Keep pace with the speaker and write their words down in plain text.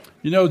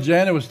You know,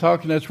 Janet was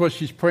talking, that's what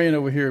she's praying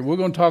over here. We're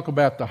going to talk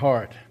about the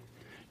heart.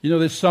 You know,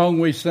 this song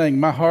we sang,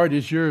 my heart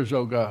is yours,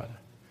 O God.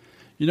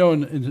 You know,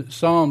 in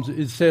Psalms,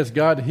 it says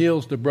God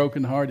heals the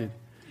brokenhearted.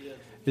 Yes.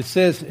 It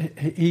says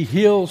he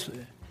heals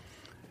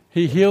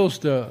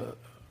the,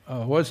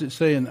 what's it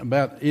saying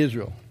about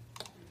Israel?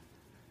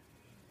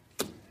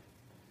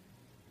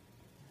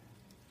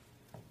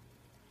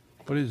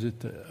 What is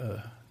it?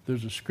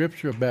 There's a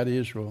scripture about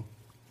Israel.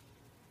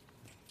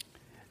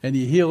 And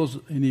he heals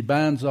and he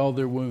binds all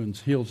their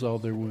wounds, heals all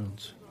their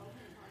wounds.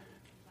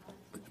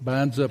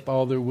 Binds up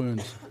all their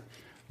wounds.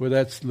 Well,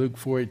 that's Luke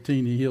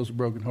 4:18. He heals the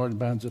broken heart and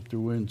binds up their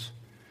wounds.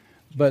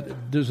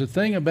 But there's a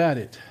thing about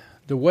it.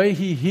 The way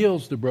he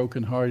heals the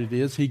brokenhearted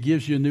is he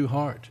gives you a new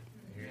heart.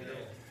 Yes.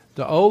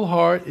 The old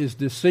heart is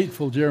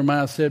deceitful,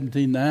 Jeremiah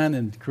 17:9,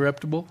 and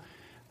corruptible.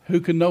 Who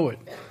can know it?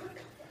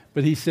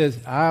 But he says,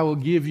 I will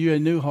give you a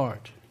new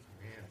heart.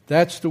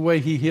 That's the way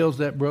he heals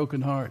that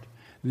broken heart.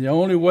 The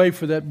only way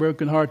for that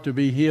broken heart to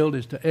be healed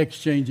is to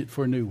exchange it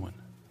for a new one.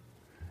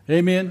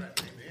 Amen?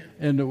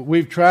 And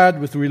we've tried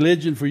with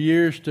religion for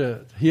years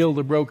to heal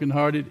the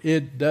brokenhearted.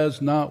 It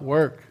does not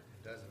work.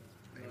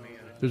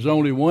 There's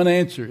only one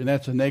answer, and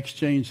that's an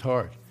exchanged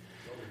heart.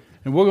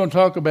 And we're going to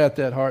talk about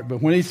that heart.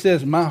 But when he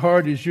says, my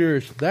heart is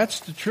yours, that's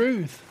the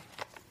truth.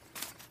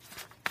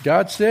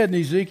 God said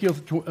in Ezekiel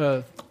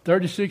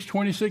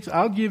 36:26,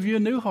 I'll give you a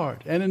new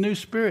heart and a new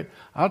spirit.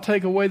 I'll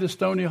take away the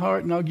stony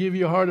heart and I'll give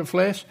you a heart of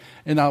flesh,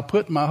 and I'll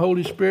put my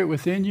Holy Spirit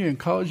within you and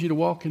cause you to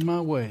walk in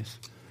my ways.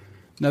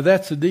 Now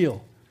that's the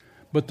deal.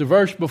 But the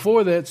verse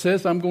before that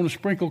says, I'm going to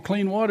sprinkle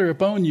clean water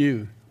upon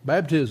you,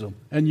 baptism,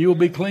 and you'll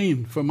be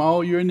clean from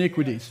all your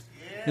iniquities.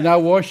 And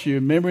I'll wash you.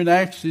 Remember in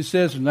Acts it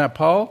says, now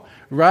Paul,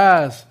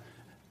 rise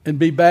and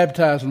be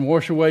baptized and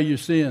wash away your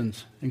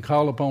sins and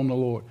call upon the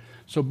Lord.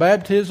 So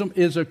baptism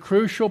is a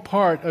crucial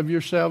part of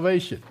your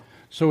salvation.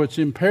 So it's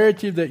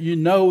imperative that you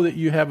know that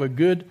you have a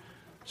good,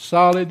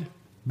 solid,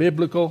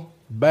 biblical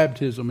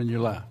baptism in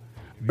your life.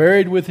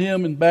 Buried with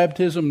him in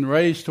baptism and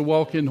raised to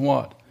walk in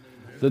what?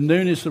 The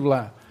newness of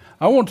life.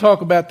 I want to talk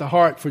about the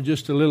heart for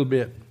just a little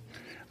bit.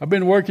 I've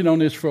been working on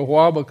this for a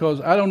while because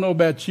I don't know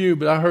about you,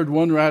 but I heard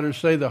one writer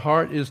say the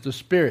heart is the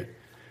spirit.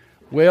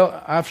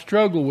 Well, I've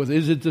struggled with,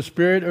 is it the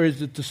spirit or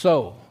is it the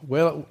soul?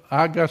 Well,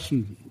 I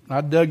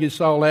dug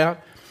this all out.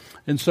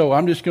 And so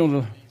I'm just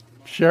going to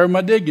share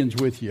my diggings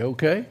with you,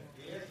 okay?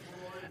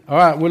 All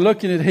right, we're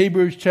looking at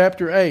Hebrews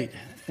chapter 8.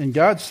 And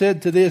God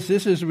said to this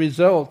is a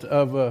result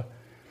of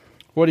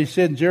what he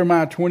said in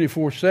Jeremiah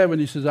 24:7.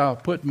 He says,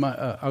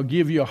 I'll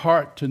give you a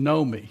heart to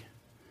know me.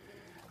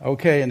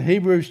 Okay, in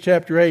Hebrews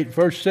chapter 8,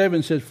 verse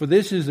 7 says, for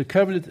this is the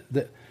covenant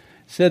that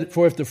said,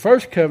 for if the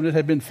first covenant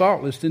had been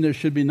faultless, then there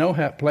should be no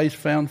place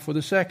found for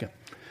the second.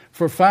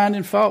 For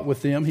finding fault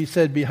with them, he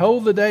said,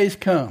 behold, the days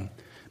come.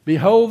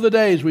 Behold the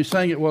days, we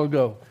sang it a while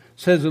ago,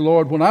 says the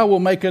Lord, when I will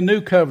make a new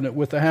covenant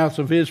with the house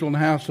of Israel and the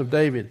house of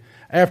David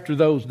after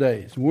those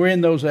days. We're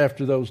in those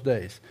after those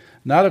days.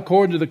 Not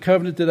according to the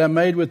covenant that I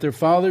made with their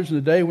fathers in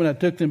the day when I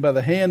took them by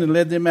the hand and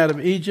led them out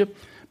of Egypt,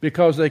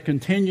 because they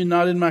continued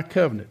not in my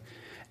covenant.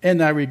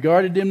 And I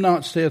regarded them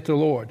not, saith the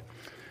Lord.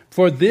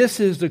 For this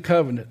is the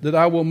covenant that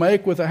I will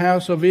make with the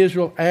house of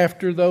Israel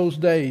after those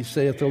days,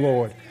 saith the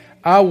Lord.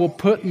 I will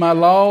put my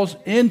laws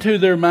into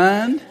their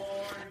mind,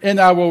 and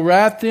I will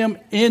write them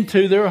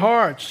into their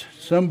hearts.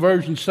 Some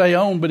versions say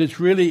on, but it's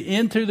really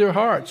into their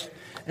hearts.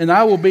 And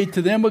I will be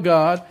to them a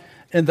God,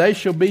 and they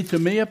shall be to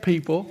me a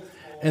people.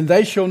 And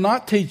they shall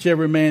not teach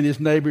every man his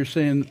neighbor,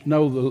 saying,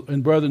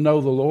 and brother,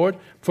 know the Lord.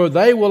 For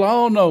they will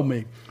all know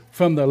me,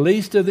 from the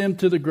least of them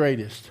to the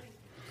greatest.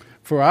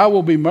 For I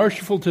will be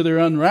merciful to their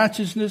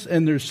unrighteousness,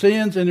 and their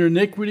sins and their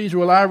iniquities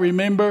will I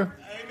remember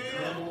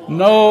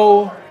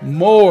no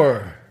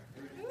more.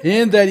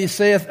 In that he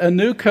saith, a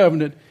new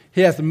covenant,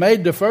 he hath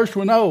made the first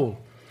one old.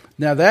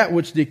 Now that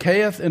which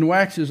decayeth and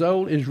waxes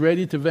old is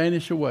ready to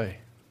vanish away.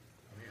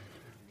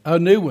 A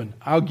new one.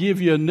 I'll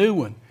give you a new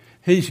one.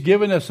 He's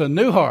given us a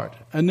new heart,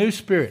 a new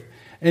spirit.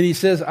 And he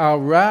says, I'll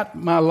write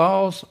my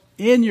laws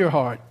in your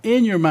heart,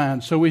 in your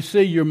mind. So we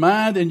see your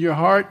mind and your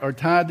heart are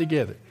tied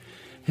together.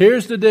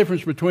 Here's the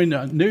difference between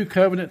the new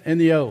covenant and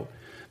the old.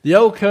 The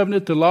old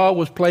covenant, the law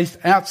was placed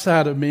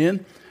outside of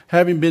men,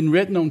 having been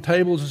written on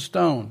tables of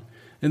stone.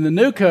 In the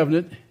new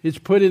covenant, it's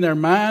put in our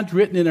minds,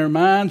 written in our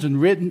minds, and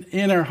written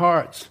in our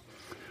hearts.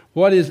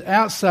 What is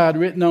outside,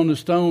 written on the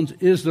stones,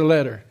 is the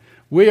letter.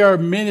 We are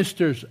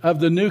ministers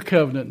of the new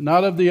covenant,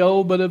 not of the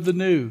old, but of the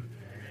new.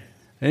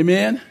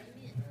 Amen?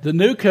 The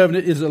new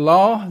covenant is a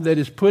law that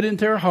is put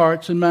into our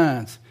hearts and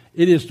minds.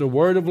 It is the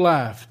word of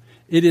life.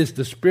 It is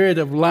the spirit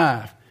of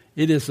life.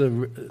 It is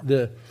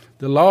the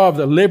law of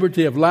the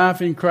liberty of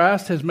life in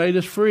Christ has made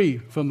us free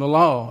from the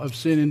law of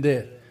sin and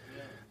death.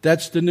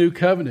 That's the new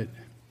covenant.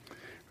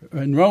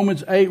 In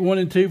Romans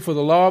 8:1-2, for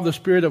the law of the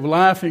spirit of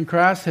life in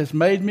Christ has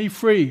made me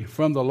free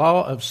from the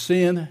law of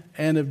sin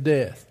and of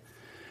death.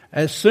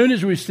 As soon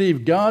as we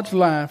receive God's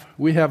life,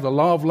 we have the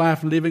law of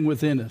life living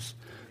within us.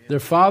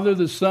 The Father,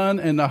 the Son,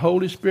 and the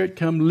Holy Spirit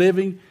come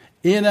living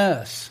in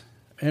us,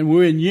 and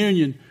we're in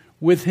union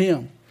with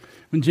Him.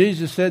 When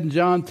Jesus said in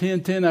John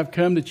 10:10, I've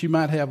come that you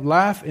might have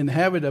life and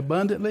have it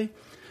abundantly.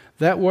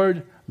 That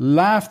word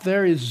life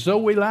there is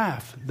Zoe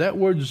life. That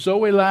word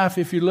Zoe life,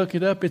 if you look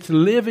it up, it's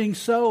living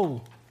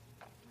soul.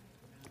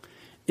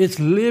 It's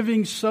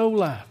living soul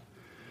life.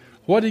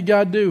 What did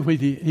God do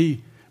with you?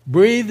 He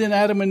breathed in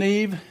Adam and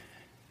Eve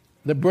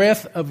the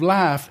breath of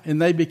life,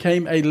 and they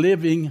became a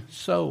living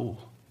soul.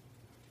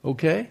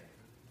 Okay?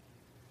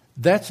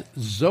 That's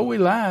Zoe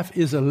life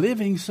is a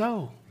living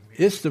soul.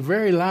 It's the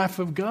very life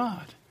of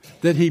God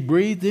that He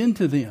breathed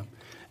into them.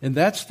 And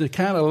that's the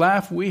kind of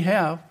life we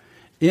have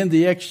in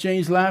the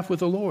exchange life with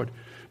the Lord.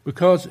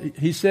 Because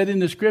He said in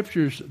the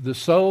Scriptures, the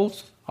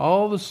souls,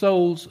 all the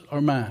souls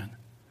are mine.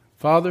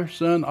 Father,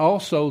 Son,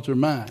 all souls are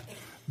mine.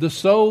 The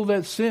soul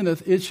that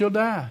sinneth, it shall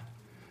die.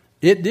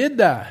 It did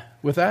die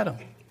with Adam.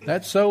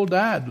 That soul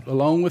died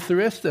along with the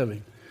rest of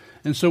him.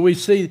 And so we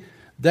see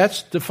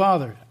that's the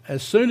Father.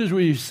 As soon as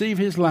we receive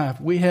His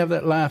life, we have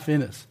that life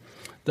in us.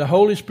 The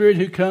Holy Spirit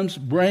who comes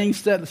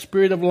brings that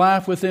spirit of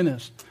life within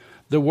us.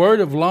 The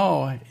word of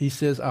law, He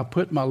says, I'll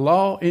put my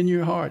law in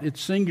your heart. It's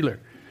singular.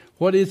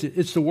 What is it?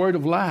 It's the word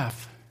of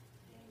life.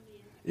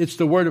 It's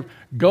the word of,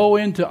 go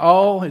into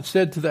all, it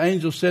said to the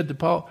angel, said to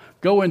Paul,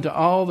 go into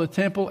all the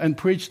temple and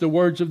preach the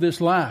words of this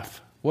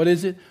life. What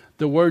is it?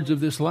 The words of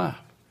this life.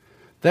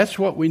 That's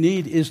what we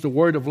need, is the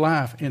word of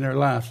life in our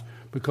lives,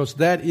 because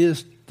that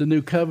is the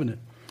new covenant.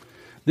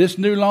 This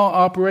new law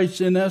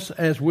operates in us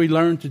as we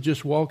learn to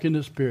just walk in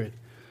the Spirit.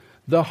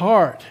 The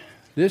heart,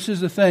 this is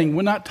the thing.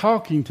 We're not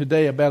talking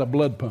today about a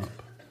blood pump.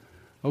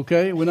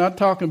 Okay? We're not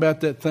talking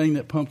about that thing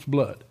that pumps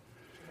blood.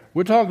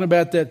 We're talking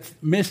about that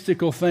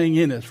mystical thing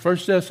in us.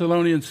 1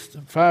 Thessalonians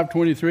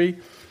 5:23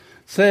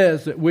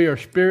 says that we are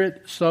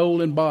spirit,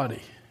 soul, and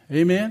body.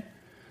 Amen?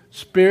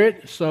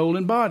 Spirit, soul,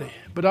 and body.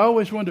 But I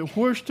always wonder,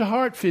 where's the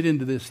heart fit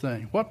into this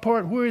thing? What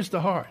part, where is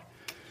the heart?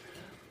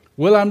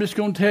 Well, I'm just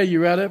going to tell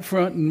you right up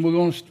front, and we're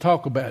going to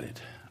talk about it.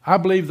 I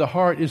believe the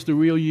heart is the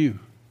real you.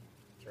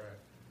 That's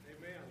right.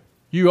 Amen.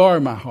 You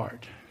are my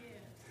heart. Yes.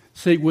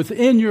 See,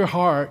 within your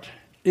heart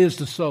is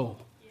the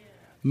soul. Yes.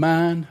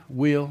 Mind,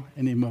 will,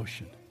 and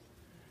emotion.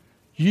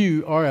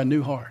 You are a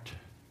new heart.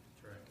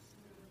 That's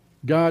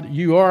right. God,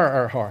 you are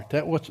our heart.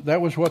 That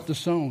was what the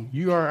song,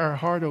 you are our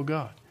heart, oh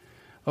God.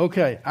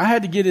 Okay, I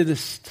had to get it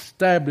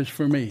established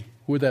for me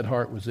where that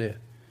heart was at.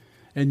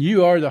 And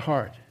you are the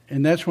heart.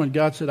 And that's when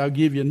God said, I'll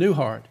give you a new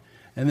heart.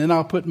 And then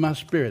I'll put my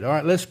spirit. All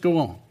right, let's go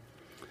on.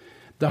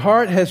 The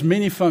heart has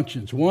many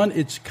functions. One,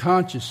 it's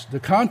conscious. The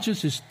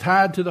conscience is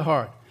tied to the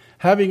heart.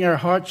 Having our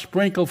heart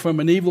sprinkled from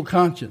an evil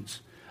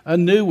conscience. A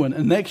new one,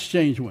 an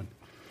exchange one.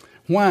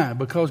 Why?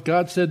 Because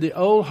God said the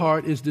old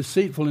heart is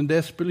deceitful and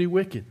desperately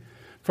wicked.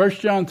 1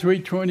 John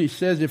 3:20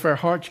 says, if our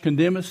hearts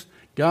condemn us,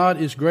 God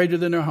is greater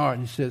than our heart.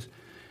 He says,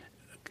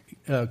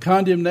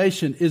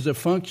 condemnation is a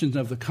function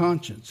of the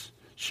conscience,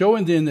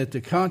 showing then that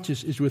the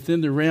conscience is within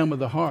the realm of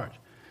the heart.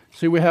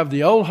 See, we have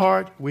the old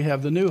heart, we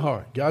have the new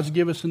heart. God's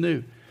given us a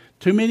new.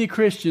 Too many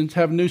Christians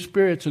have new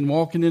spirits and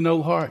walking in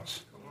old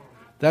hearts.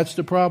 That's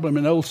the problem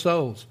in old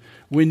souls.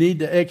 We need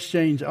to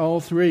exchange all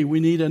three.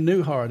 We need a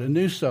new heart, a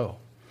new soul.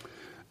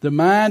 The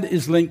mind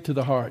is linked to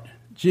the heart.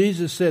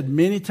 Jesus said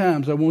many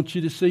times, I want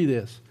you to see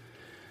this.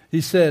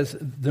 He says,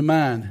 the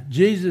mind.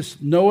 Jesus,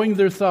 knowing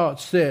their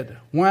thoughts, said,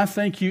 why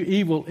think you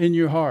evil in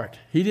your heart?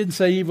 He didn't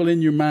say evil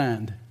in your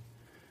mind.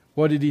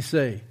 What did He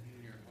say?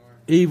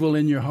 Evil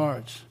in your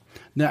hearts.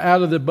 Now,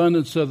 out of the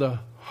abundance of the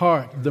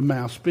heart, the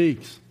mouth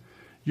speaks.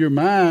 Your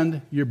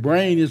mind, your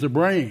brain is a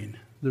brain.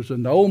 There's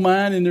an old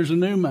mind and there's a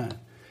new mind.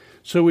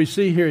 So we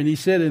see here, and He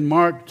said in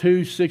Mark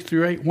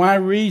 2:6-8, why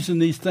reason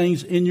these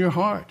things in your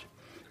heart?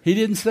 He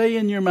didn't say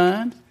in your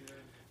mind.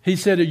 He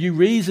said, are you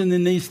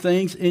reasoning these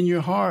things in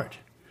your heart?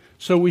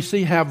 So we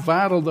see how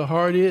vital the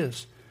heart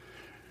is.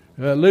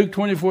 Luke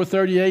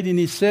 24:38, and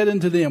He said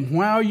unto them,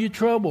 why are you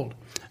troubled?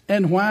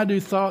 And why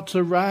do thoughts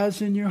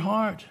arise in your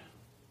heart?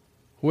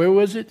 Where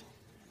was it?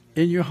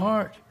 In your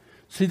heart.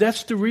 See,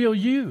 that's the real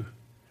you.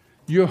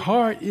 Your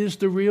heart is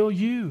the real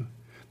you.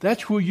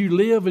 That's where you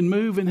live and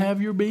move and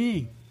have your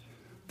being.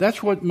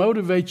 That's what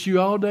motivates you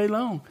all day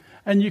long.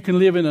 And you can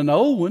live in an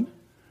old one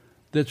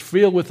that's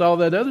filled with all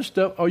that other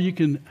stuff, or you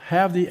can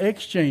have the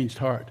exchanged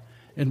heart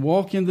and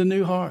walk in the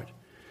new heart.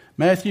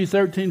 Matthew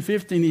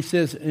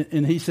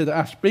 13:15, He said,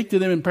 I speak to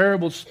them in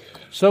parables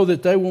so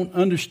that they won't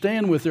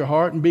understand with their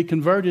heart and be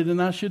converted,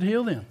 and I should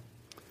heal them.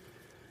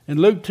 In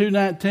Luke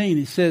 2:19,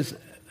 He says,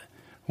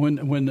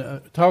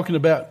 when talking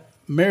about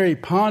Mary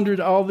pondered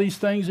all these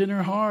things in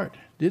her heart.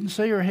 Didn't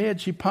say her head,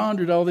 she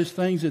pondered all these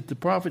things that the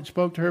prophet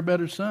spoke to her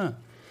about her son.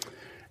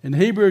 In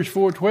Hebrews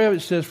 4:12,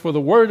 it says, for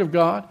the word of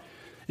God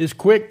is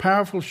quick,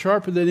 powerful,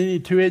 sharper than any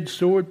two-edged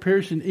sword,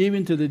 piercing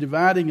even to the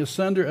dividing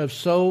asunder of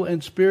soul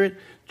and spirit,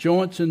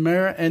 joints and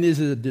marrow, and is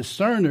a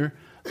discerner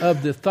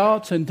of the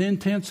thoughts and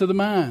intents of the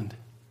mind.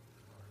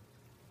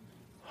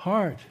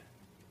 Heart.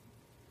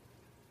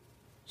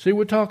 See,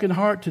 we're talking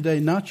heart today,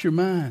 not your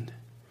mind.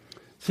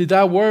 See,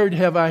 thy word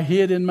have I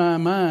hid in my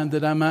mind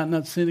that I might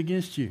not sin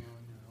against you.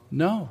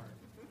 No.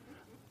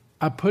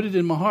 I put it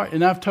in my heart.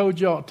 And I've told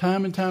y'all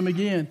time and time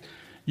again,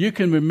 You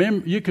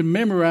can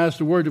memorize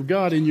the Word of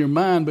God in your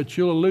mind, but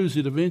you'll lose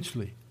it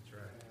eventually.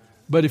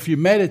 But if you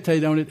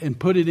meditate on it and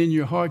put it in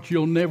your heart,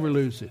 you'll never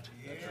lose it.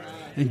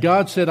 And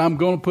God said, I'm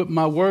going to put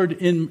my word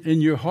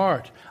in your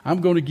heart.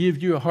 I'm going to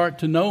give you a heart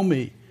to know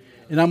me.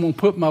 And I'm going to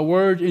put my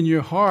word in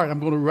your heart.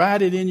 I'm going to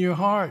write it in your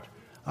heart.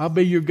 I'll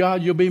be your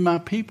God. You'll be my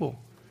people.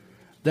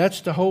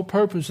 That's the whole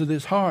purpose of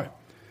this heart.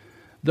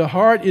 The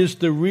heart is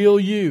the real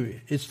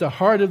you. It's the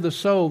heart of the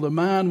soul, the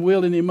mind,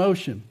 will, and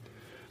emotion.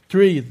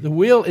 3, the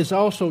will is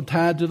also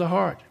tied to the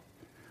heart.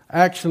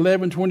 Acts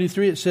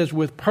 11:23, it says,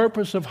 with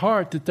purpose of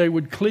heart that they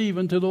would cleave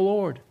unto the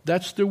Lord.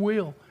 That's the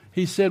will.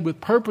 He said,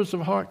 with purpose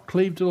of heart,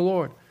 cleave to the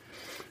Lord.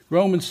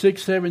 Romans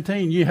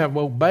 6:17, you have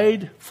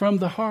obeyed from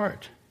the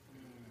heart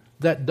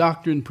that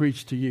doctrine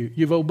preached to you.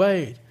 You've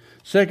obeyed.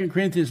 2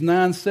 Corinthians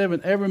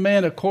 9:7, every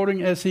man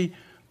according as he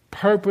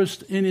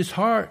purposed in his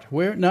heart.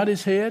 Where? Not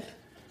his head.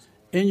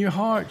 In your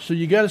heart. So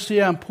you got to see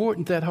how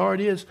important that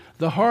heart is.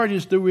 The heart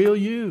is the real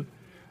you.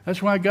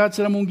 That's why God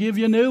said, I'm going to give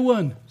you a new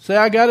one. Say,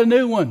 I got a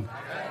new one.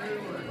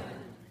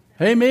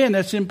 Amen.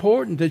 That's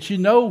important that you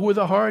know where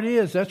the heart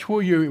is. That's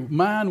where your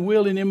mind,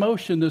 will, and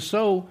emotion, the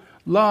soul,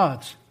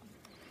 lodge.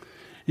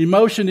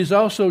 Emotion is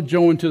also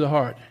joined to the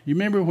heart. You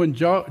remember when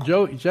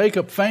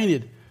Jacob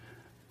fainted,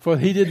 for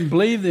he didn't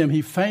believe them.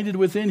 He fainted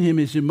within him.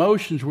 His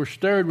emotions were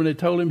stirred when they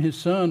told him his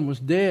son was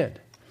dead.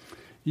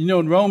 You know,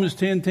 in Romans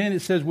 10:10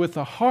 it says, with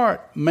the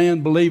heart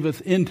man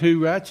believeth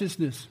into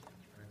righteousness.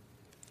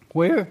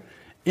 Where?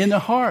 In the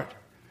heart.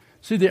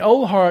 See, the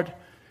old heart,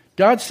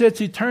 God sets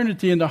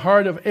eternity in the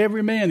heart of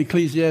every man,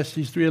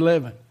 Ecclesiastes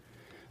 3:11.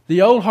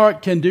 The old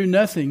heart can do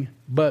nothing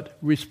but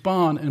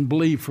respond and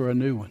believe for a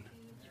new one.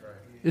 That's right.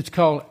 It's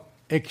called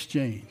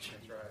exchange.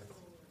 That's right.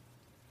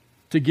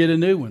 To get a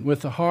new one.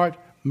 With the heart,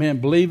 man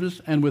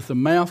believeth, and with the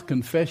mouth,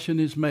 confession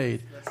is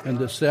made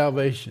unto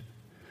salvation.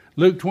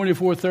 Luke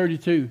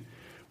 24:32,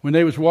 when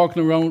they was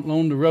walking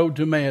along the road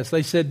to Emmaus,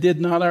 they said,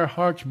 did not our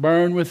hearts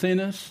burn within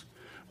us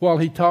while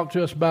he talked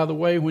to us by the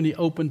way, when he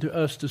opened to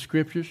us the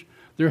Scriptures?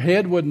 Their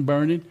head wasn't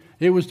burning.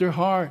 It was their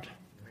heart.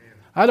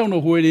 I don't know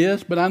where it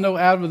is, but I know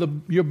out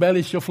of your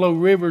belly shall flow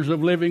rivers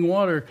of living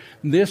water.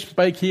 And this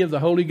spake he of the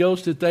Holy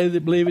Ghost, that they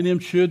that believe in him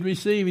should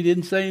receive. He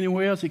didn't say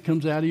anywhere else. It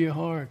comes out of your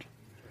heart.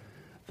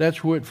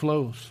 That's where it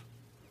flows.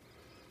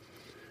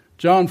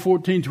 John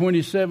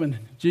 14:27,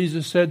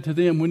 Jesus said to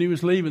them when he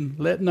was leaving,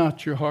 let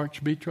not your hearts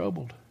be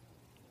troubled,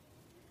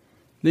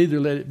 neither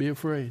let it be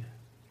afraid.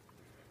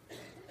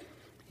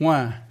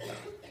 Why?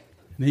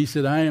 And he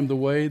said, I am the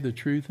way, the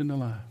truth, and the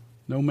life.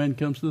 No man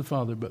comes to the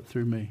Father but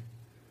through me.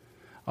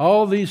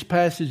 All these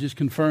passages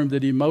confirm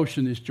that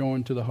emotion is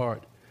joined to the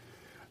heart.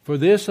 For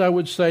this I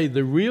would say,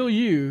 the real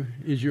you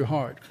is your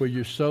heart, where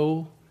your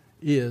soul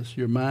is,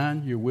 your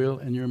mind, your will,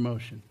 and your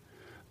emotion.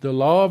 The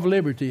law of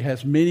liberty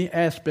has many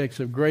aspects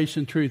of grace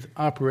and truth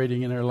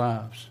operating in our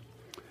lives.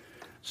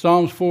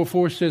 Psalms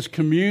 4:4 says,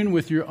 commune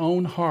with your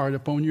own heart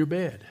upon your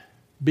bed.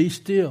 Be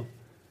still.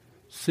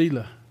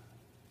 Selah.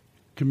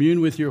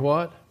 Commune with your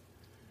what?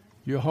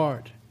 Your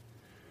heart.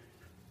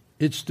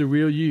 It's the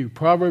real you.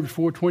 Proverbs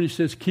 4:20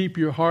 says, keep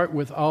your heart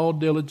with all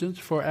diligence,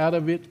 for out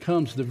of it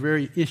comes the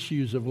very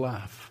issues of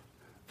life,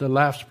 the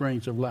life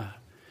springs of life.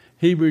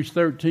 Hebrews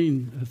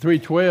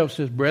 3:12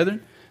 says,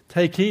 brethren,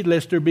 take heed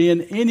lest there be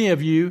in any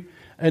of you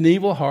an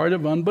evil heart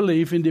of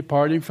unbelief in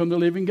departing from the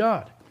living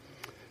God.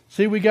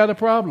 See, we got a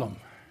problem.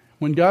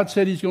 When God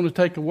said he's going to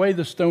take away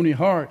the stony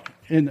heart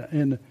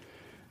in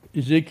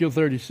Ezekiel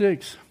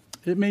 36,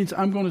 it means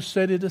I'm going to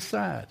set it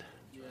aside.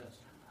 Yes.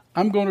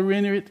 I'm going to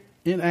render it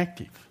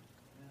inactive,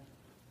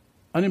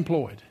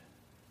 unemployed.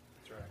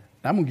 That's right.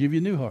 I'm going to give you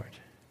a new heart.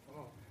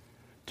 Oh.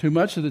 Too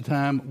much of the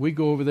time, we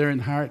go over there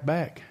and hire it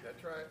back.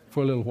 That's right.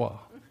 For a little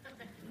while.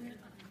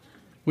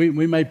 We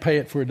may pay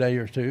it for a day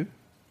or two.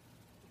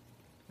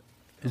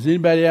 Is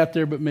anybody out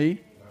there but me?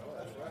 No,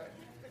 that's right.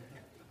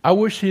 I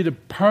wish he'd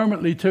have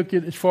permanently took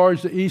it as far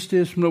as the east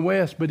is from the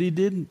west, but he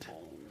didn't.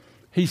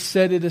 He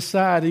set it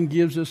aside and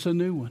gives us a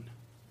new one.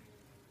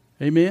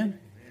 Amen?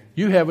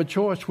 You have a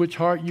choice which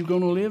heart you're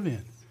going to live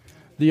in.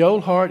 The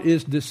old heart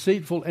is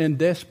deceitful and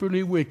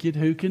desperately wicked.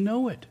 Who can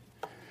know it?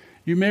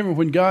 You remember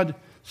when God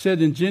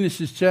said in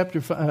Genesis chapter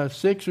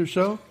 6 or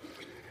so,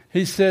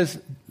 he says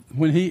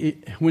when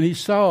he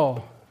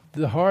saw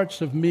the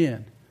hearts of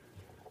men,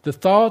 the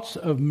thoughts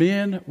of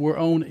men were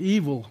on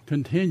evil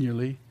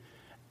continually,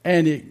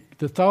 and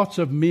the thoughts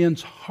of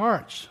men's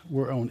hearts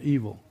were on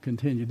evil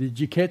continually. Did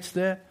you catch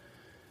that?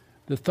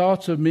 The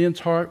thoughts of men's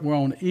heart were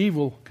on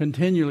evil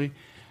continually,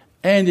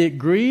 and it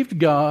grieved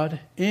God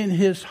in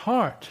his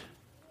heart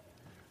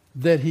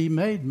that he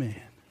made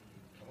man.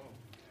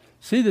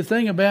 See, the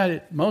thing about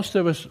it, most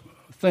of us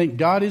think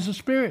God is a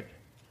spirit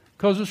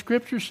because the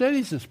Scripture said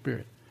he's a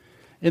spirit.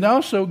 And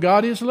also,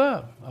 God is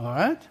love. All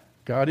right?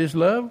 God is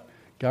love.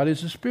 God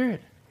is a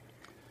spirit.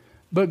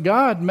 But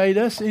God made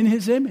us in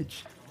his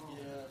image.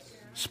 Yes.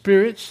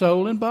 Spirit,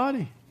 soul, and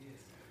body.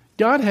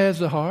 God has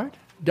a heart.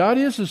 God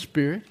is a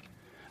spirit.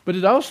 But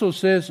it also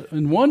says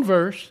in one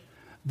verse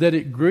that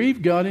it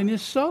grieved God in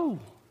his soul.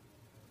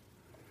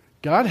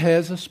 God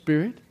has a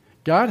spirit.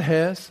 God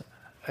has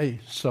a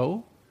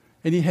soul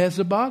and he has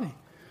a body.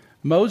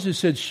 Moses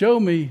said, show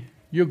me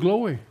your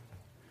glory.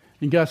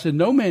 And God said,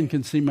 no man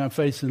can see my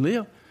face and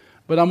live.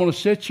 But I'm going to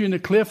set you in the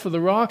cliff of the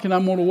rock, and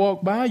I'm going to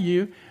walk by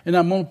you, and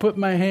I'm going to put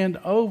my hand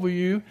over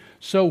you,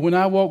 so when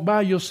I walk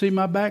by, you'll see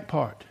my back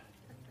part.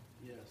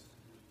 Yes.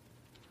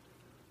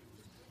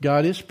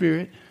 God is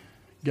spirit.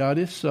 God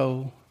is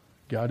soul.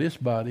 God is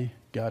body.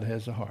 God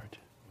has a heart.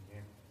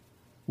 Amen.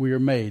 We are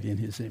made in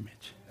his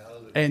image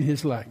and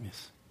his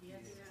likeness. Yes.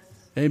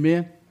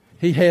 Amen.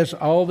 He has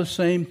all the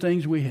same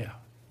things we have.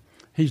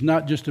 He's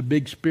not just a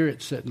big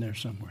spirit sitting there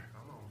somewhere.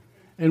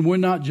 And we're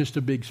not just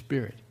a big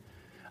spirit.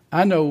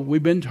 I know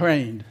we've been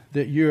trained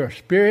that you're a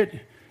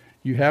spirit,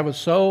 you have a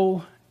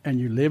soul, and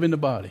you live in the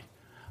body.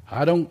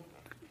 I don't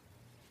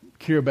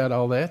care about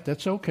all that.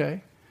 That's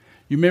okay.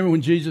 You remember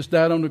when Jesus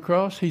died on the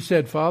cross? He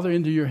said, Father,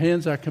 into your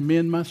hands I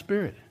commend my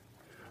spirit.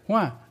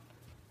 Why?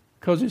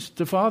 Because it's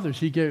the Father's.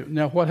 He gave.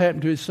 Now, what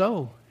happened to his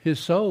soul? His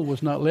soul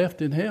was not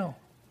left in hell.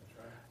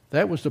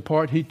 That was the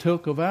part he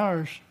took of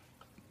ours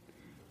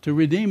to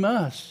redeem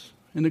us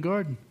in the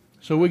garden.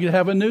 So we could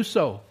have a new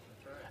soul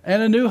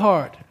and a new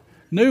heart.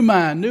 New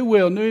mind, new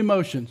will, new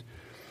emotions.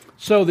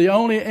 So the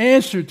only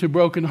answer to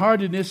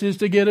brokenheartedness is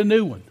to get a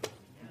new one.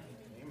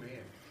 Amen.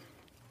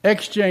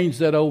 Exchange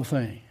that old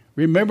thing.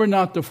 Remember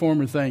not the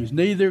former things,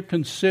 neither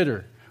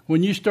consider.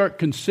 When you start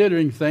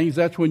considering things,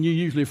 that's when you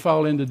usually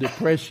fall into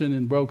depression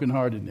and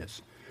brokenheartedness.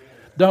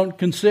 Don't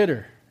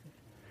consider.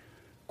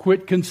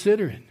 Quit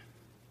considering.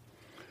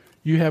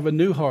 You have a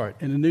new heart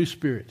and a new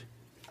spirit.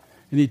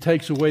 And he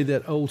takes away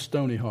that old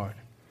stony heart.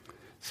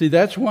 See,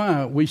 that's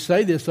why we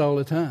say this all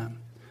the time.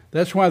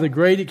 That's why the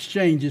great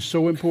exchange is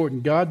so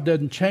important. God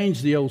doesn't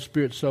change the old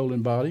spirit, soul,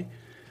 and body,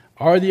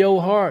 or the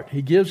old heart.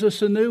 He gives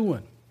us a new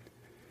one.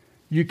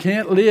 You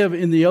can't live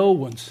in the old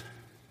ones.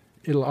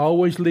 It'll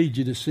always lead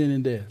you to sin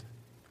and death.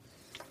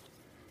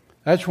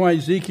 That's why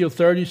Ezekiel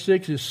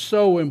 36 is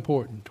so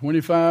important.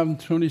 25 and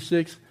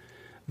 26.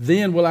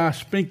 Then will I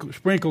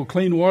sprinkle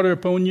clean water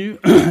upon you,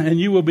 and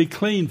you will be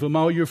clean from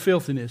all your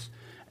filthiness.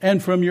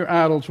 And from your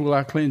idols will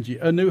I cleanse you.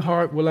 A new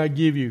heart will I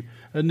give you.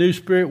 A new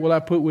spirit will I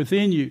put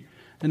within you.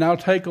 And I'll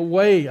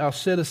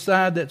set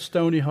aside that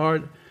stony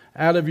heart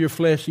out of your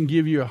flesh and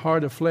give you a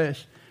heart of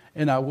flesh.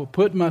 And I will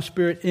put my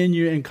spirit in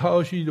you and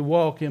cause you to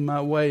walk in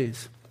my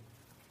ways.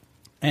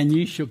 And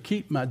ye shall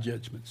keep my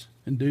judgments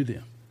and do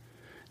them.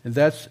 And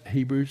that's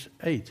Hebrews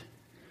 8.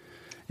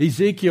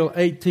 Ezekiel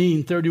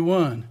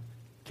 18:31.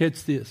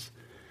 Catch this.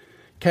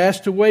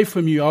 Cast away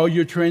from you all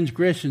your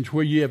transgressions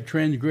where you have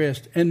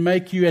transgressed, and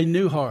make you a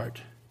new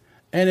heart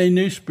and a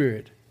new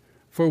spirit.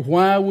 For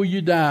why will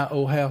you die,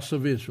 O house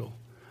of Israel?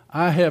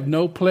 I have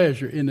no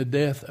pleasure in the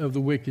death of the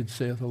wicked,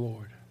 saith the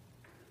Lord.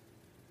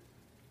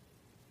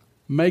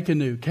 Make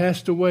anew.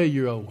 Cast away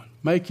your old one.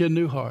 Make you a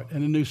new heart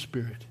and a new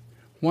spirit.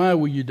 Why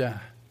will you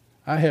die?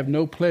 I have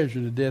no pleasure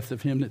in the death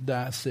of him that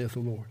dies, saith the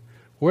Lord.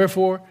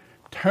 Wherefore,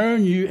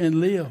 turn you and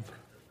live.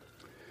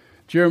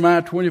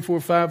 Jeremiah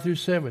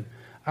 24:5-7.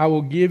 I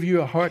will give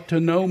you a heart to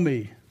know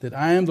me, that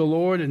I am the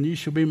Lord, and you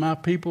shall be my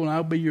people, and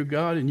I'll be your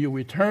God, and you'll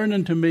return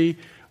unto me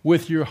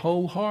with your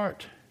whole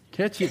heart.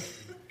 Catch it.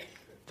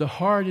 The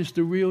heart is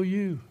the real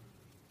you.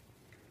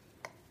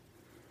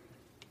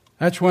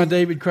 That's why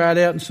David cried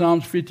out in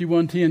Psalms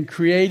 51:10,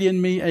 create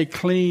in me a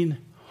clean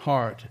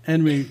heart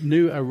and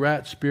renew a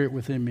right spirit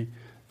within me.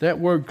 That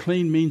word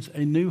clean means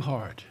a new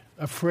heart,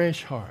 a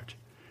fresh heart.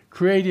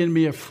 Create in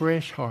me a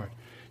fresh heart.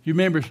 You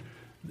remember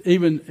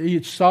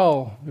even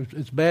Saul,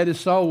 as bad as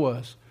Saul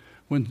was,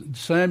 when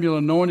Samuel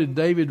anointed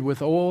David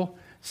with oil,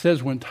 it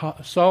says when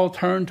Saul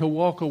turned to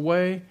walk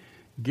away,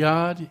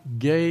 God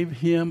gave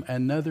him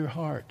another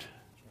heart.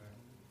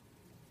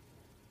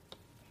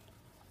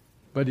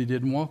 But he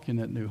didn't walk in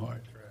that new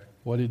heart.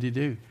 What did he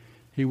do?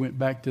 He went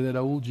back to that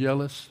old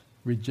jealous,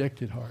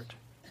 rejected heart.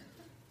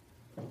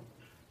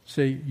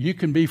 See, you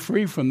can be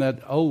free from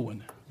that old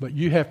one, but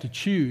you have to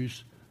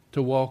choose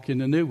to walk in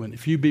the new one.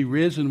 If you be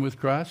risen with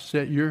Christ,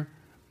 set your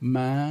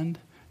mind,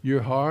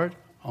 your heart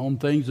on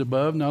things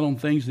above, not on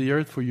things of the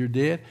earth, for you're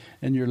dead,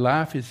 and your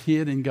life is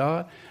hid in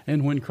God.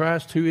 And when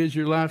Christ, who is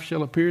your life,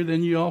 shall appear,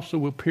 then you also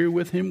will appear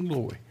with him in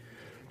glory.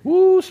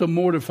 Woo, so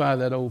mortify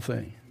that old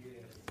thing.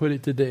 Put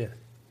it to death.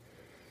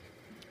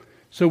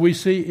 So we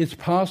see it's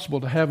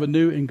possible to have a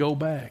new and go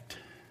back.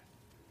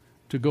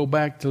 To go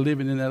back to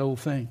living in that old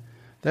thing.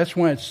 That's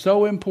why it's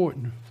so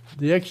important.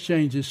 The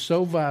exchange is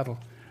so vital.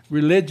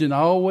 Religion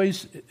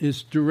always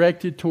is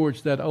directed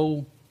towards that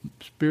old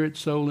spirit,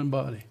 soul, and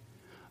body.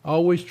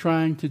 Always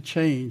trying to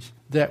change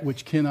that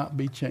which cannot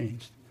be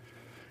changed.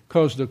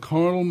 Because the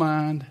carnal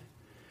mind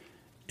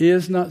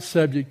is not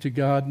subject to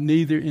God,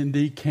 neither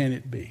indeed can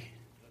it be.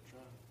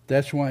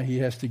 That's why he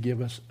has to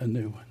give us a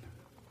new one.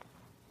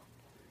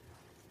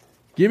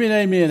 Give me an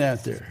amen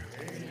out there.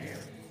 Amen.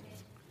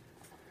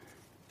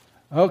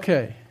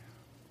 Okay.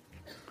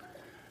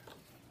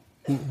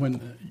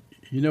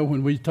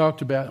 When we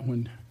talked about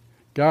when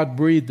God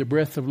breathed the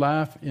breath of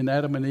life in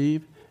Adam and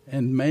Eve,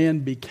 and man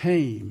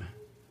became,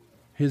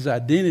 his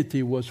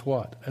identity was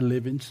what? A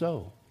living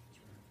soul.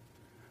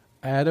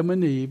 Adam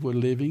and Eve were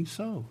living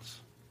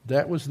souls.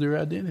 That was their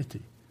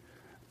identity.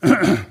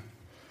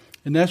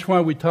 And that's why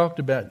we talked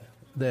about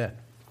that.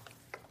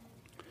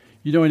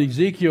 You know, in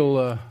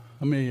Ezekiel,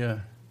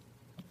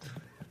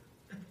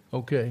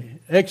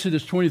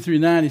 Exodus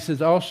 23:9, he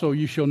says, also,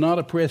 you shall not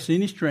oppress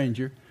any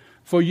stranger,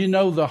 for you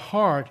know the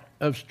heart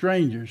of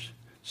strangers,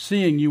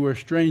 seeing you were a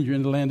stranger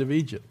in the land of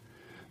Egypt.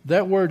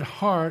 That word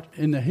heart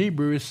in the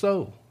Hebrew is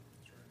soul.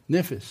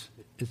 Nefesh.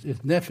 It's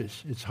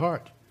nefesh. It's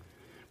heart.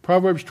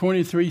 Proverbs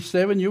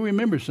 23:7, you'll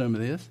remember some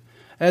of this.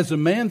 As a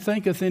man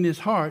thinketh in his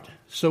heart,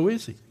 so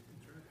is he.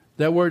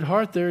 That word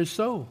heart there is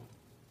soul.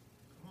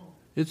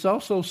 It's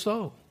also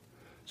soul.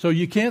 So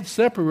you can't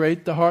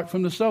separate the heart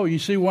from the soul. You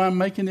see why I'm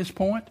making this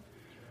point?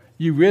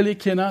 You really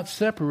cannot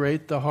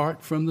separate the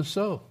heart from the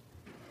soul.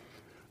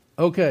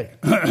 Okay.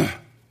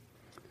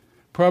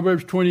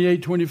 Proverbs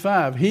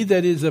 28:25. He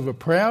that is of a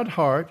proud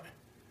heart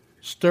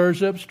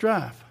stirs up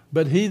strife,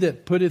 but he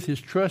that putteth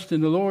his trust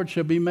in the Lord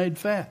shall be made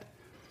fat.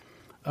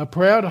 A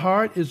proud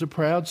heart is a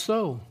proud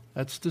soul.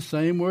 That's the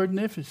same word,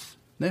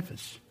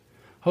 nefesh.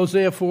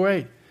 Hosea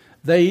 4:8.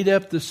 They eat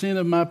up the sin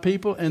of my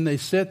people, and they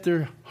set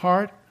their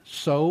heart,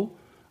 soul,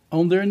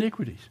 on their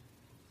iniquities.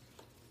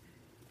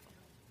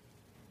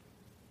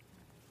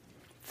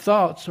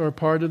 Thoughts are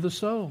part of the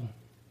soul.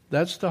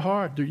 That's the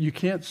heart. You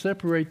can't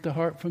separate the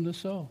heart from the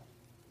soul.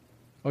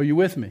 Are you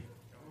with me?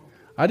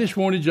 I just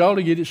wanted y'all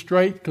to get it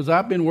straight because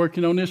I've been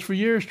working on this for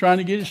years trying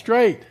to get it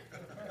straight.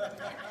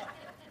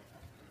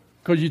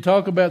 Because you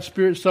talk about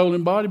spirit, soul,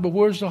 and body, but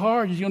where's the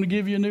heart? He's going to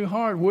give you a new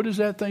heart. What is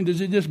that thing?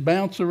 Does it just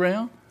bounce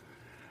around?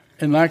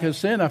 And like I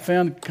said, I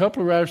found a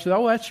couple of writers who said,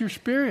 oh, that's your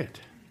spirit.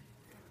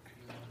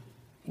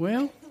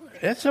 Well,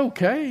 that's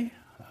okay.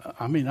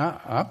 I mean,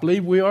 I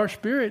believe we are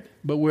spirit,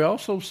 but we're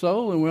also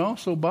soul and we're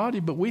also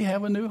body, but we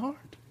have a new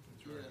heart.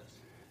 Yes.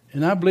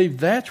 And I believe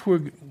that's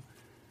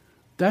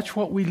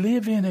what we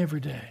live in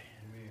every day.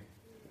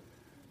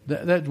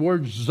 That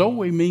word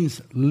Zoe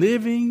means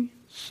living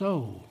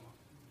soul.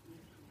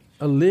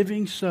 A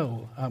living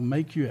soul. I'll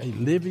make you a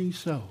living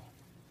soul.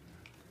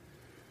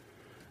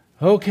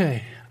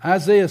 Okay.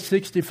 Isaiah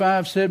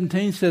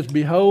 65:17 says,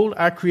 behold,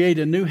 I create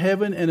a new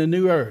heaven and a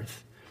new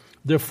earth.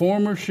 The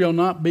former shall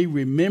not be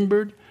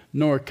remembered,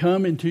 nor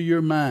come into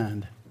your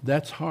mind.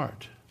 That's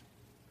heart.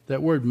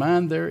 That word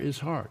mind there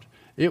is heart.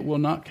 It will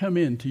not come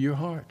into your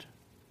heart.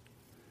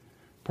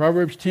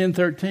 Proverbs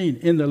 10:13,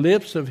 in the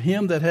lips of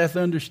him that hath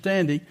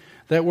understanding,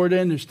 that word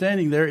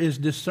understanding there is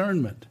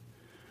discernment.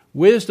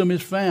 Wisdom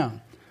is found,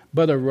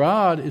 but a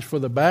rod is for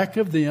the back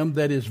of them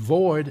that is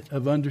void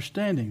of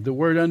understanding. The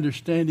word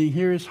understanding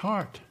here is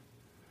heart.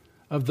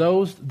 Of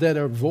those that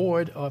are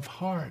void of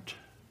heart.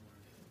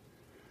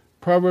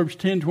 Proverbs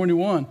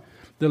 10:21,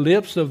 the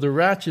lips of the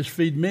righteous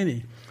feed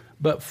many,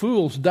 but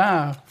fools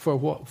die for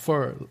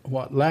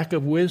what? Lack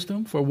of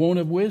wisdom, for want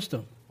of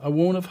wisdom, a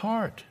want of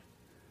heart.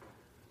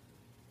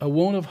 A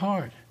want of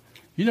heart.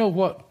 You know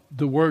what?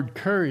 The word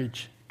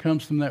courage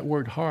comes from that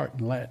word heart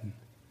in Latin.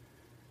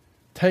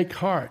 Take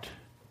heart.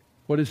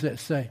 What does that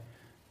say?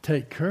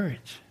 Take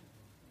courage.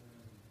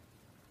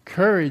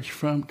 Courage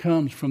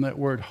comes from that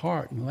word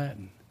heart in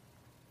Latin.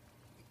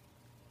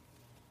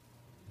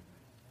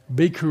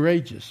 Be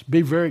courageous.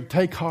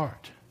 Take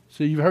heart.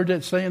 See, you've heard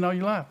that saying all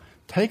your life.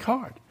 Take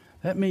heart.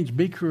 That means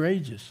be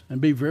courageous and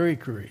be very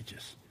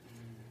courageous.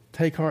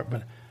 Take heart.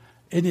 But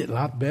isn't it a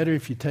lot better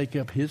if you take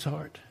up his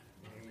heart?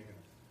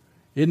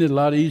 Isn't it a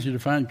lot easier to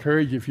find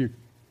courage if you're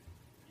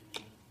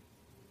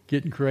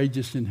getting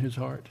courageous in his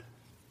heart?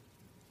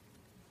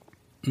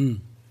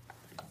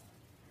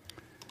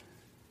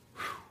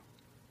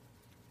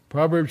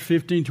 Proverbs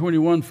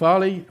 15:21,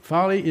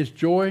 folly is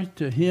joy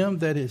to him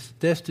that is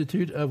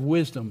destitute of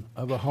wisdom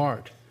of a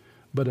heart,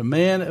 but a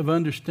man of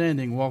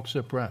understanding walks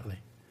uprightly.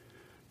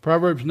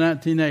 Proverbs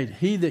 19:8,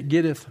 he that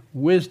getteth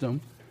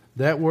wisdom,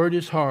 that word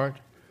is heart,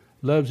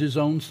 loves his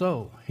own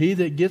soul. He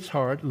that gets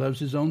heart loves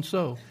his own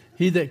soul.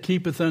 He that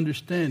keepeth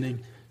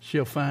understanding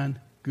shall find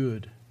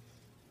good.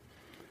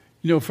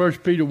 You know,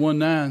 1 Peter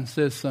 1:9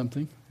 says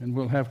something, and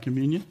we'll have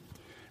communion.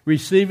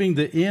 Receiving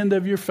the end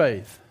of your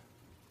faith.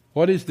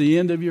 What is the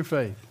end of your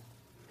faith?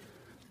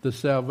 The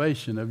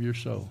salvation of your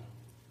soul.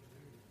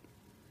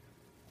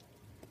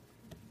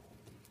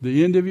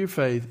 The end of your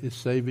faith is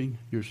saving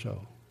your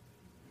soul.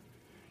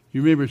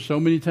 You remember so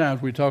many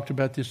times we talked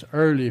about this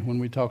earlier when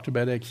we talked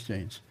about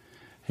exchange.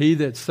 He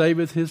that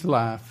saveth his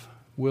life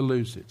will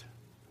lose it.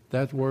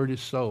 That word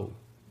is soul.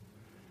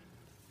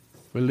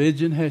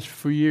 Religion has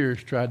for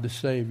years tried to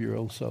save your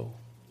old soul.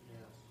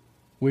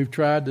 We've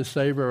tried to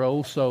save our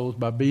old souls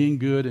by being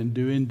good and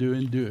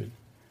doing.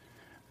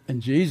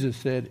 And Jesus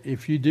said,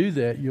 if you do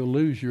that, you'll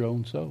lose your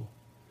own soul.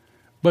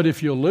 But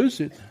if you'll lose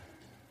it,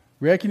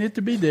 reckon it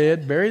to be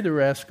dead, bury the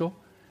rascal,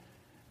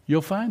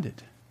 you'll find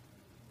it.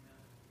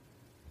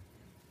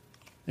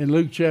 In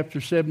Luke chapter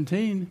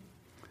 17,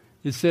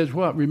 it says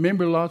what?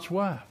 Remember Lot's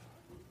wife.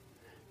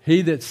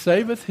 He that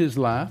saveth his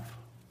life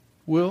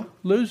will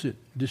lose it,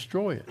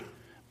 destroy it.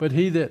 But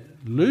he that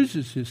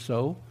loses his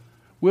soul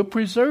will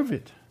preserve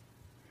it.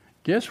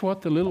 Guess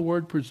what the little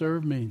word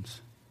preserve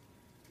means?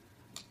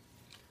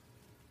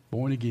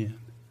 Born again.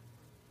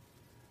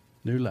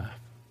 New life.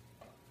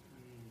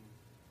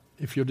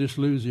 If you'll just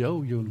lose the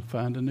old, you'll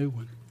find a new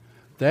one.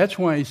 That's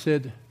why he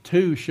said,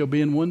 2 shall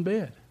be in one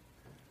bed.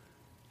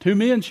 2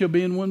 men shall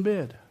be in one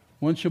bed.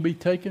 One shall be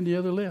taken, the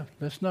other left.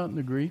 That's not in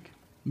the Greek.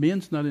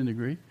 Men's not in the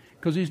Greek.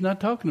 Because he's not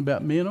talking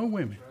about men or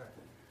women.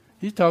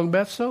 He's talking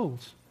about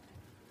souls.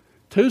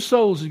 2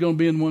 souls is going to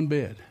be in one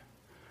bed.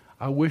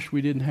 I wish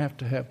we didn't have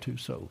to have 2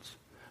 souls.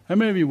 How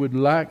many of you would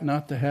like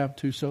not to have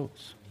 2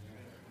 souls?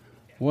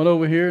 One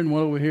over here and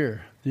one over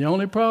here. The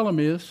only problem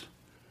is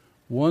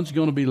one's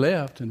going to be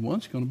left and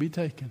one's going to be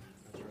taken.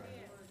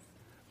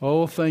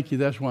 Oh, thank you.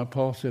 That's why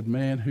Paul said,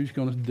 man, who's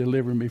going to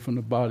deliver me from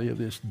the body of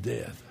this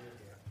death?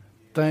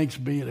 Thanks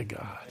be to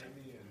God.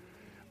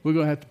 We're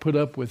going to have to put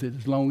up with it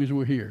as long as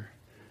we're here.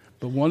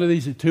 But one of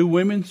these 2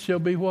 women shall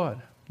be what?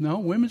 No,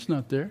 women's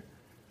not there.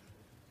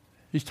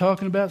 He's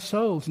talking about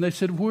souls. And they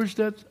said, where's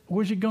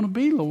it going to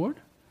be, Lord?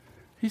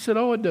 He said,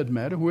 oh, it doesn't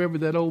matter. Wherever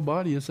that old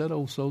body is, that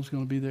old soul's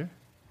going to be there.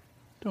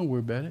 Don't worry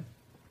about it.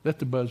 Let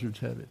the buzzards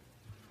have it.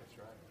 That's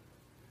right.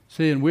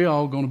 See, and we're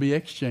all going to be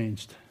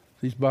exchanged,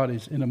 these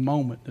bodies, in a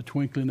moment, the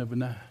twinkling of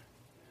an eye.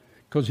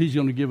 Because he's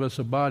going to give us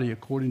a body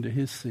according to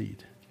his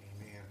seed.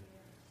 Amen.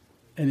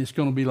 And it's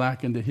going to be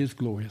likened to his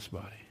glorious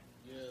body.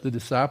 Yes. The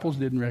disciples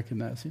didn't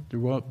recognize him.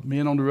 The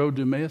men on the road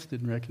to Emmaus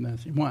didn't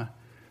recognize him. Why?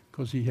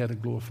 Because he had a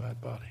glorified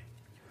body.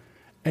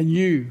 And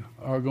you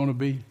are going to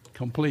be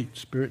complete,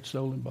 spirit,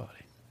 soul, and body.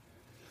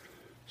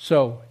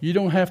 So you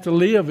don't have to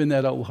live in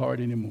that old heart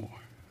anymore.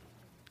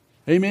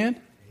 Amen?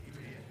 Amen?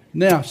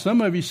 Now,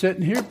 some of you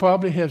sitting here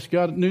probably have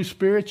got a new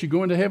spirit. You're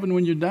going to heaven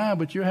when you die,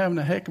 but you're having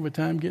a heck of a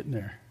time getting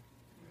there.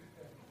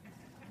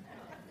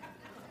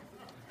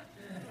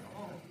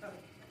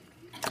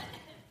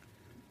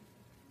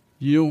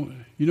 You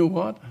know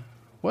what?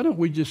 Why don't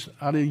we just,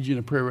 I lead you in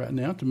a prayer right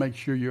now to make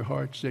sure your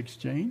heart's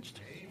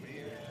exchanged.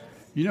 Amen.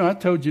 You know, I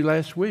told you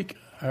last week,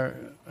 our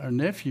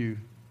nephew,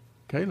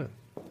 Caleb,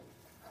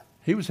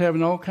 he was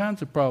having all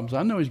kinds of problems.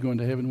 I know he's going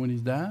to heaven when he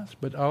dies,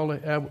 but all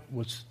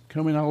was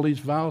coming all these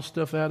vile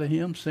stuff out of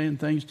him, saying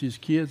things to his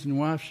kids and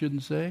wife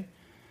shouldn't say.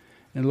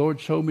 And the Lord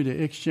told me to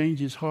exchange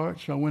his heart,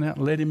 so I went out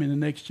and led him in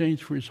an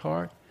exchange for his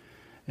heart.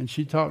 And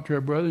she talked to her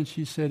brother, and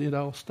she said it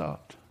all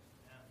stopped.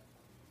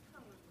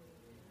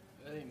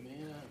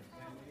 Amen.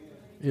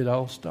 It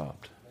all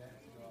stopped.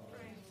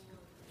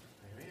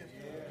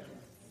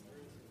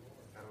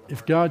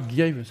 If God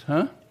gave us,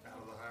 huh?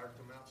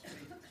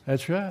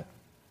 That's right.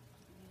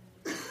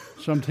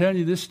 So I'm telling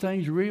you, this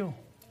thing's real.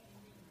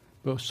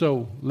 But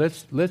so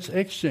let's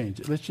exchange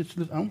it. Let's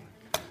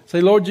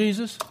say, Lord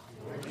Jesus,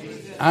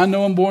 I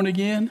know I'm born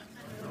again.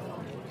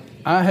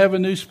 I have a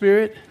new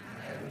spirit.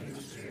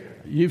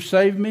 You've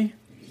saved me.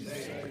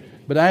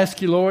 But I ask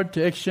you, Lord,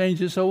 to exchange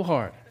this old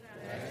heart.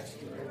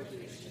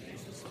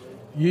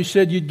 You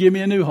said you'd give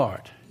me a new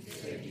heart.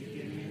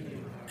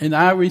 And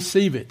I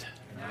receive it.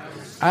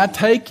 I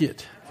take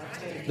it,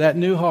 that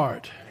new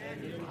heart.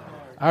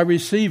 I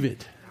receive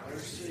it.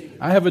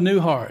 I have a new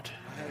heart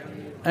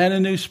and a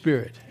new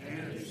spirit.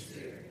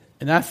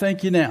 And I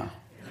thank you now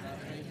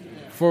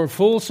for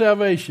full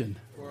salvation,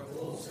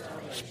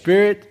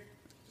 spirit,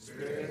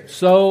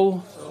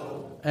 soul,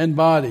 and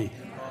body.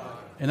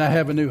 And I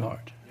have a new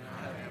heart.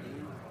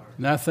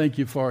 And I thank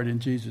you for it in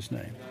Jesus'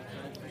 name.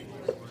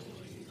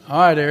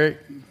 All right, Eric,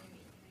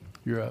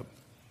 you're up.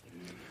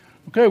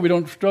 Okay, we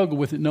don't struggle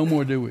with it no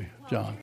more, do we, John?